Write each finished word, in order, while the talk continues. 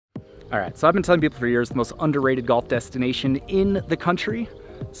All right, so I've been telling people for years the most underrated golf destination in the country,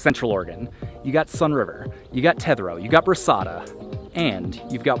 Central Oregon. You got Sun River, you got Tetherow, you got Brasada, and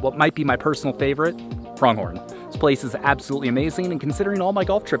you've got what might be my personal favorite, Pronghorn. This place is absolutely amazing, and considering all my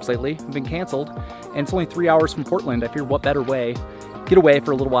golf trips lately have been canceled, and it's only 3 hours from Portland, I figured what better way get away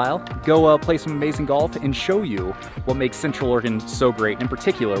for a little while, go play some amazing golf, and show you what makes Central Oregon so great, and in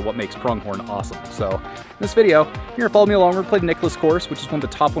particular, what makes Pronghorn awesome. So, in this video, you're gonna follow me along. We're gonna play the Nicklaus course, which is one of the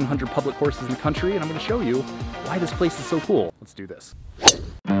top 100 public courses in the country, and I'm gonna show you why this place is so cool. Let's do this.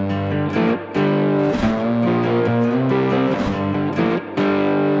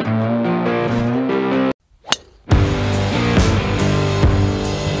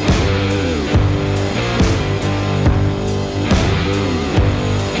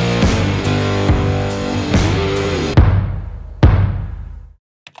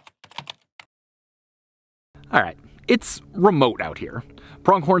 All right, it's remote out here.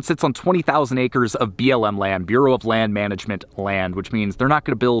 Pronghorn sits on 20,000 acres of BLM land, Bureau of Land Management land, which means they're not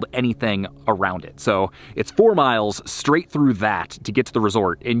gonna build anything around it. So it's 4 miles straight through that to get to the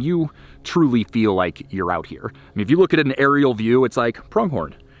resort, and you truly feel like you're out here. I mean, if you look at an aerial view, it's like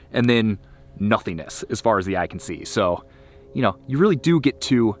Pronghorn, and then nothingness as far as the eye can see. So, you know, you really do get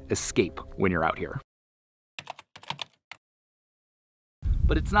to escape when you're out here.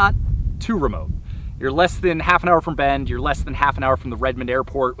 But it's not too remote. You're less than half an hour from Bend, you're less than half an hour from the Redmond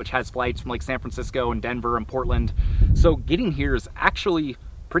airport, which has flights from like San Francisco and Denver and Portland. So getting here is actually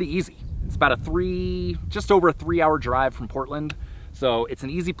pretty easy. It's about just over a 3-hour drive from Portland. So it's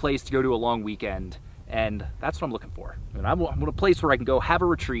an easy place to go to a long weekend, and that's what I'm looking for. And I want a place where I can go have a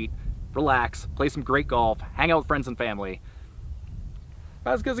retreat, relax, play some great golf, hang out with friends and family.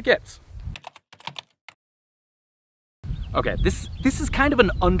 About as good as it gets. Okay, this is kind of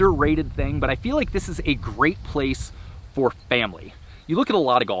an underrated thing, but I feel like this is a great place for family. You look at a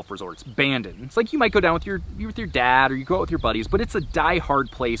lot of golf resorts, Bandon. It's like you might go down with your dad or you go out with your buddies, but it's a die-hard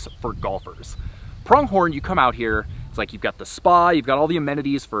place for golfers. Pronghorn, you come out here, it's like you've got the spa, you've got all the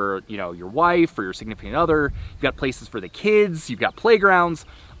amenities for, you know, your wife or your significant other, you've got places for the kids, you've got playgrounds.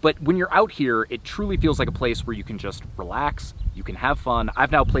 But when you're out here, it truly feels like a place where you can just relax, you can have fun.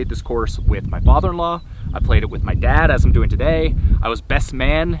 I've now played this course with my father-in-law, I played it with my dad, as I'm doing today. I was best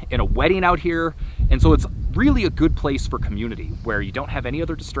man in a wedding out here. And so it's really a good place for community where you don't have any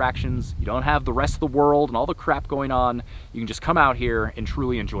other distractions, you don't have the rest of the world and all the crap going on. You can just come out here and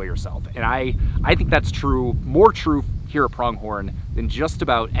truly enjoy yourself. And I think that's true, more true here at Pronghorn than just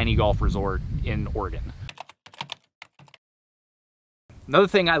about any golf resort in Oregon. Another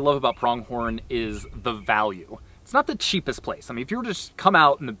thing I love about Pronghorn is the value. It's not the cheapest place. I mean, if you were to just come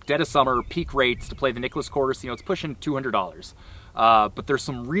out in the dead of summer, peak rates to play the Nicklaus course, you know, it's pushing $200. But there's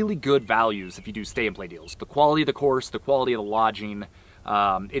some really good values if you do stay and play deals. The quality of the course, the quality of the lodging.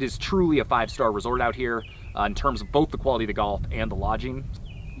 It is truly a 5-star resort out here in terms of both the quality of the golf and the lodging.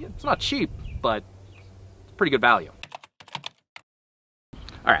 It's not cheap, but it's pretty good value.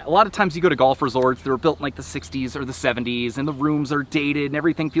 All right, a lot of times you go to golf resorts that were built in like the 60s or the 70s, and the rooms are dated and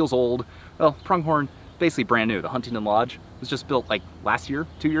everything feels old. Well, Pronghorn, basically brand new. The Huntington Lodge was just built like last year,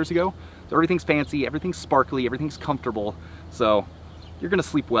 2 years ago. So everything's fancy, everything's sparkly, everything's comfortable. So you're gonna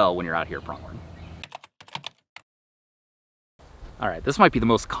sleep well when you're out here at Pronghorn. All right, this might be the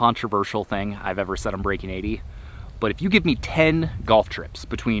most controversial thing I've ever said on Breaking 80, but if you give me 10 golf trips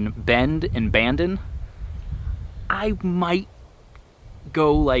between Bend and Bandon, I might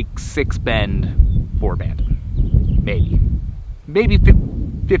go like 6 Bend, 4 Bandon. Maybe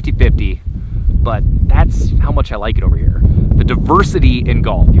 50-50, but that's how much I like it over here. The diversity in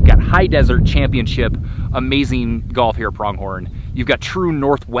golf. You've got high desert championship, amazing golf here at Pronghorn. You've got true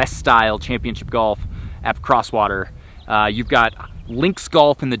Northwest style championship golf at Crosswater. You've got links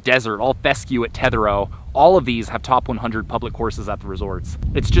golf in the desert, all fescue at Tetherow. All of these have top 100 public courses at the resorts.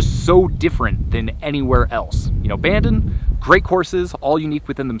 It's just so different than anywhere else. You know, Bandon, great courses, all unique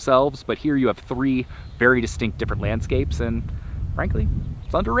within themselves, but here you have 3 very distinct different landscapes, and frankly,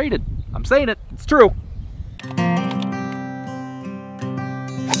 it's underrated. I'm saying it, it's true.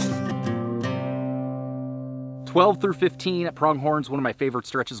 "12 through 15 at Pronghorn is one of my favorite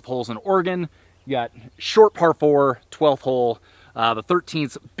stretches of holes in Oregon. You got short par 4, 12th hole. The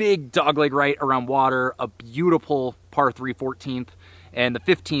 13th, big dogleg right around water, a beautiful par 3, 14th. And the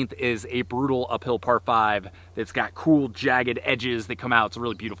 15th is a brutal uphill par 5 that's got cool jagged edges that come out. It's a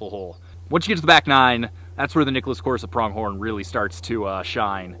really beautiful hole. Once you get to the back 9, that's where the Nicklaus course at Pronghorn really starts to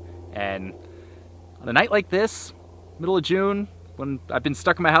shine. And on a night like this, middle of June, when I've been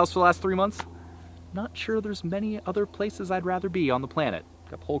stuck in my house for the last 3 months, not sure there's many other places I'd rather be on the planet.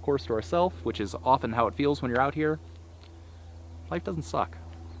 Got the whole course to ourselves, which is often how it feels when you're out here. Life doesn't suck.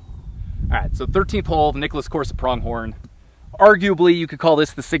 All right, so 13th hole, the Nicholas course at Pronghorn. Arguably, you could call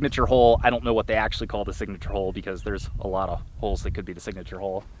this the signature hole. I don't know what they actually call the signature hole because there's a lot of holes that could be the signature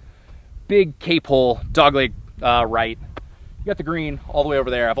hole. Big cape hole, dogleg right. You got the green all the way over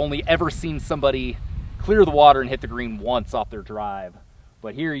there. I've only ever seen somebody clear the water and hit the green once off their drive.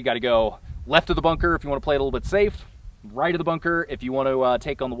 But here you got to go left of the bunker if you want to play it a little bit safe, right of the bunker if you want to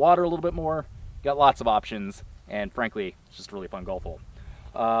take on the water a little bit more. You got lots of options, and frankly, it's just a really fun golf hole.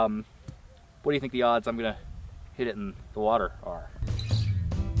 What do you think the odds I'm going to hit it in the water are?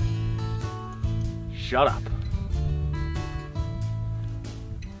 Shut up.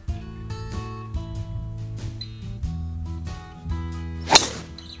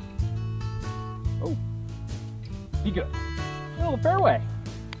 Oh, be good. Oh, fairway.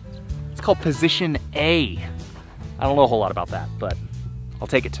 It's called position A. I don't know a whole lot about that, but I'll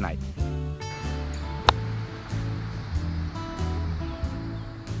take it tonight.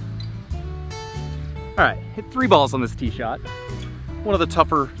 All right, hit 3 balls on this tee shot. One of the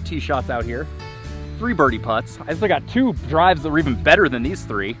tougher tee shots out here. 3 birdie putts. I still got 2 drives that were even better than these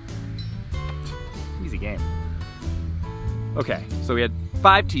 3. Easy game. Okay, so we had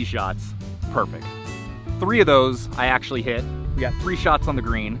 5 tee shots. Perfect. 3 of those I actually hit. We got 3 shots on the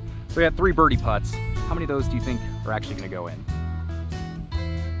green. So we got 3 birdie putts. How many of those do you think are actually gonna go in?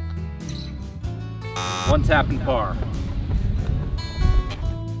 1 tap and par.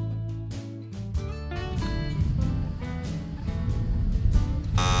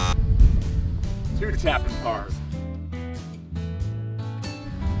 2 tap and pars.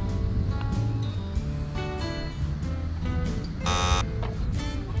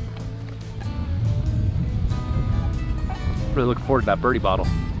 Really looking forward to that birdie bottle.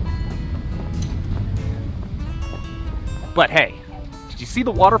 But hey, did you see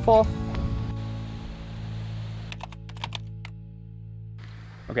the waterfall?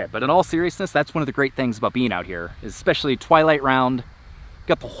 Okay, but in all seriousness, that's one of the great things about being out here, is especially twilight round. You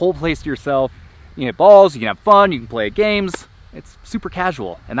got the whole place to yourself. You can hit balls, you can have fun, you can play games. It's super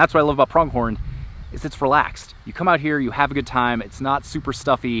casual. And that's what I love about Pronghorn, is it's relaxed. You come out here, you have a good time. It's not super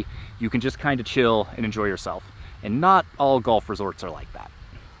stuffy. You can just kind of chill and enjoy yourself. And not all golf resorts are like that.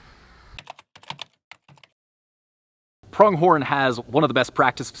 Pronghorn has one of the best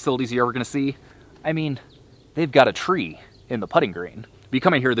practice facilities you're ever gonna see. I mean, they've got a tree in the putting green. If you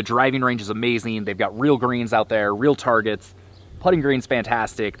come in here, the driving range is amazing. They've got real greens out there, real targets. Putting green's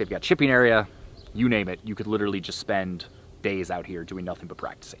fantastic. They've got chipping area, you name it. You could literally just spend days out here doing nothing but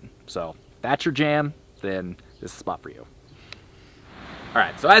practicing. So if that's your jam, then this is the spot for you. All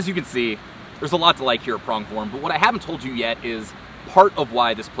right, so as you can see, there's a lot to like here at Pronghorn, but what I haven't told you yet is part of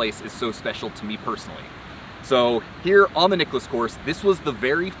why this place is so special to me personally. So here on the Nicholas course, this was the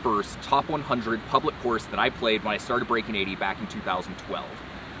very first top 100 public course that I played when I started breaking 80 back in 2012.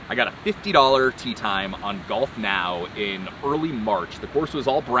 I got a $50 tee time on Golf Now in early March. The course was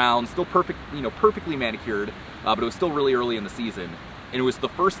all brown, still perfect, perfectly manicured, but it was still really early in the season. And it was the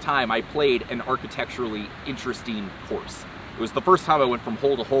first time I played an architecturally interesting course. It was the first time I went from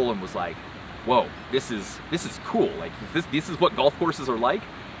hole to hole and was like, whoa, this is cool. Like this is what golf courses are like,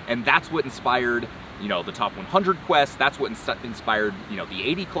 and that's what inspired the top 100 quest. That's what inspired the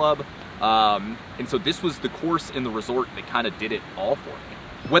 80 club, and so this was the course in the resort that kind of did it all for me.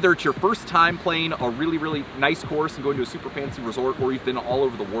 Whether it's your first time playing a really nice course and going to a super fancy resort, or you've been all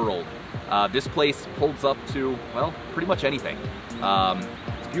over the world, this place holds up to, well, pretty much anything.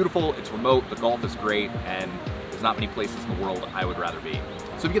 It's beautiful, it's remote, the golf is great, and there's not many places in the world I would rather be.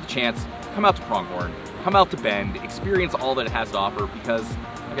 So if you get the chance, come out to Pronghorn, come out to Bend, experience all that it has to offer, because,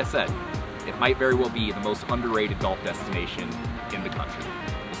 like I said, it might very well be the most underrated golf destination in the country.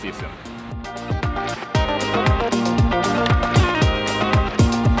 We'll see you soon.